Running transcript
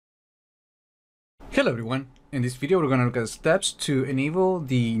Hello everyone, in this video we're going to look at steps to enable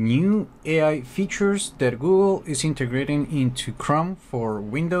the new AI features that Google is integrating into Chrome for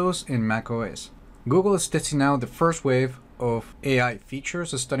Windows and macOS. Google is testing out the first wave of AI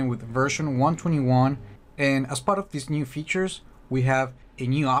features starting with version 121, and as part of these new features we have a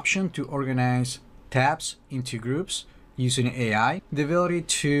new option to organize tabs into groups using AI, the ability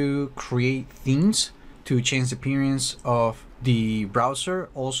to create themes to change the appearance of the browser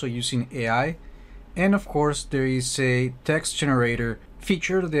also using AI. And of course, there is a text generator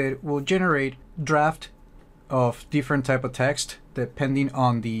feature that will generate draft of different type of text depending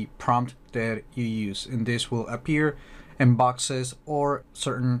on the prompt that you use. And this will appear in boxes or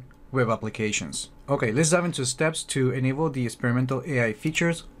certain web applications. Okay, let's dive into steps to enable the experimental AI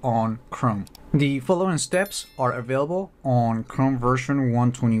features on Chrome. The following steps are available on Chrome version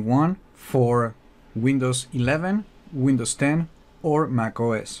 121 for Windows 11, Windows 10, or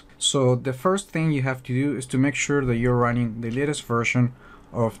macOS. So the first thing you have to do is to make sure that you're running the latest version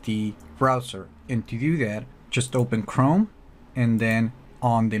of the browser. And to do that, just open Chrome and then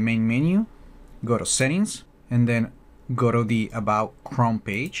on the main menu, go to Settings and then go to the About Chrome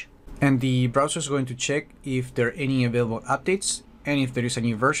page. And the browser is going to check if there are any available updates, and if there is a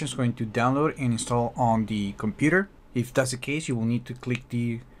new version, it's going to download and install on the computer. If that's the case, you will need to click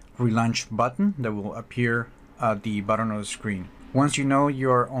the relaunch button that will appear at the bottom of the screen. Once you know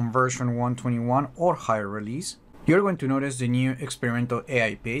you're on version 121 or higher release, you're going to notice the new experimental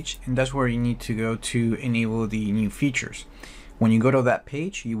AI page, and that's where you need to go to enable the new features. When you go to that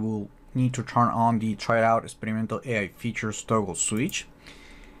page, you will need to turn on the try out experimental AI features toggle switch,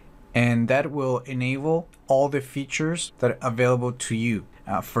 and that will enable all the features that are available to you.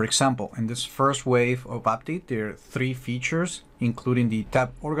 For example, in this first wave of update, there are 3 features, including the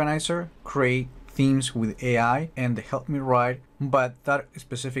tab organizer, create themes with AI, and the help me write, but that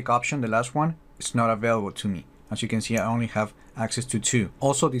specific option, the last one, is not available to me. As you can see, I only have access to 2.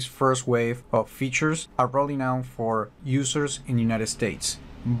 Also, this first wave of features are rolling out for users in the United States,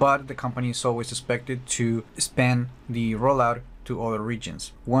 but the company is always expected to expand the rollout to other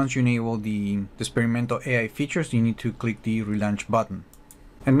regions. Once you enable the experimental AI features, you need to click the relaunch button.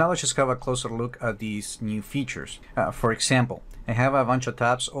 And now let's just have a closer look at these new features. For example, I have a bunch of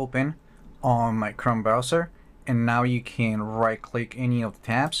tabs open on my Chrome browser, and now you can right click any of the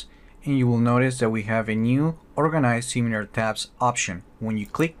tabs and you will notice that we have a new organize similar tabs option. When you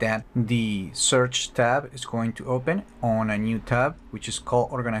click that, the search tab is going to open on a new tab which is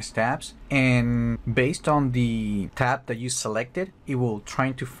called organize tabs, and based on the tab that you selected, it will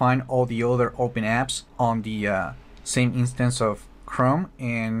try to find all the other open apps on the same instance of Chrome,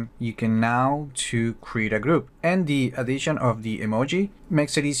 and you can now to create a group, and the addition of the emoji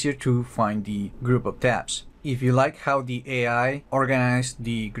makes it easier to find the group of tabs. If you like how the AI organized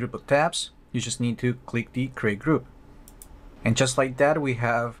the group of tabs, you just need to click the create group, and just like that we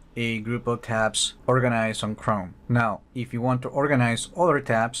have a group of tabs organized on Chrome. Now if you want to organize other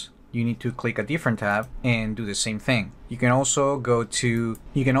tabs, you need to click a different tab and do the same thing. You can also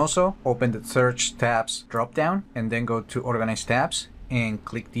open the search tabs drop down and then go to organize tabs and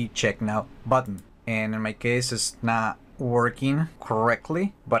click the check now button. And in my case, it's not working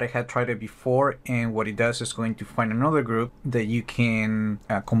correctly, but I had tried it before, and what it does is going to find another group that you can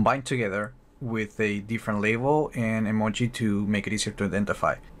combine together with a different label and emoji to make it easier to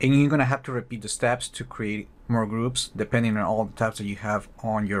identify. And you're gonna have to repeat the steps to create more groups depending on all the tabs that you have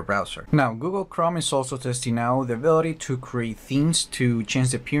on your browser. Now, Google Chrome is also testing out the ability to create themes to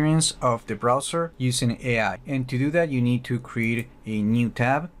change the appearance of the browser using AI. And to do that, you need to create a new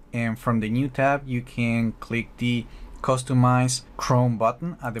tab, and from the new tab, you can click the Customize Chrome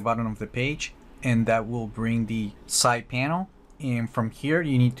button at the bottom of the page, and that will bring the side panel. And from here,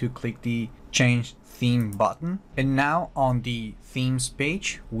 you need to click the Change Theme button. And now on the themes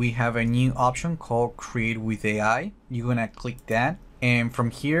page, we have a new option called Create with AI. You're gonna click that, and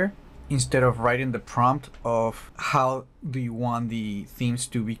from here, instead of writing the prompt of how do you want the themes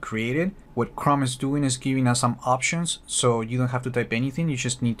to be created, what Chrome is doing is giving us some options, so you don't have to type anything. You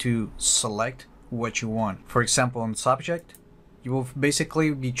just need to select what you want. For example, on subject, you will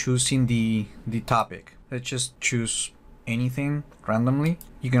basically be choosing the topic. Let's just choose anything randomly.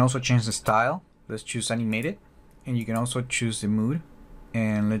 You can also change the style. Let's choose animated, and you can also choose the mood,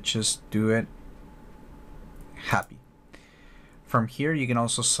 and let's just do it happy. From here, you can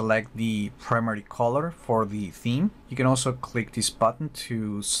also select the primary color for the theme. You can also click this button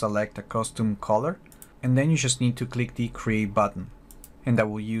to select a custom color, and then you just need to click the create button, and that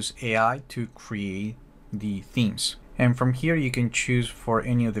will use AI to create the themes. And from here, you can choose for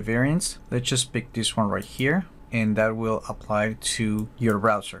any of the variants. Let's just pick this one right here, and that will apply to your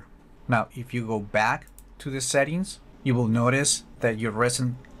browser. Now, if you go back to the settings, you will notice that your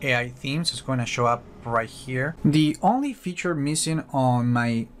recent AI themes is going to show up right here. The only feature missing on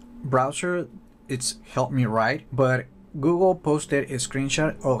my browser, it's Help Me Write, but Google posted a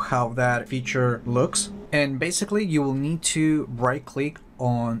screenshot of how that feature looks. And basically you will need to right click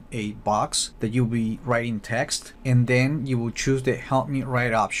on a box that you'll be writing text, and then you will choose the Help Me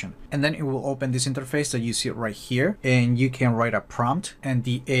Write option. And then it will open this interface that you see right here, and you can write a prompt, and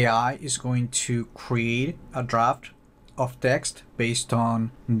the AI is going to create a draft of text based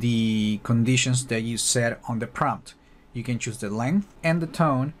on the conditions that you set on the prompt. You can choose the length and the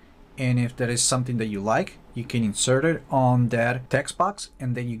tone, and if there is something that you like, you can insert it on that text box,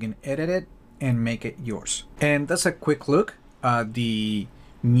 and then you can edit it and make it yours. And that's a quick look at the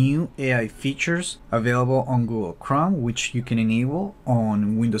new AI features available on Google Chrome, which you can enable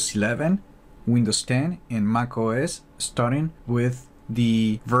on Windows 11, Windows 10, and macOS, starting with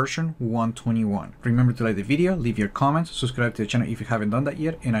the version 121. Remember to like the video, leave your comments, subscribe to the channel if you haven't done that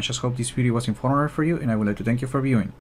yet, and I just hope this video was informative for you, and I would like to thank you for viewing.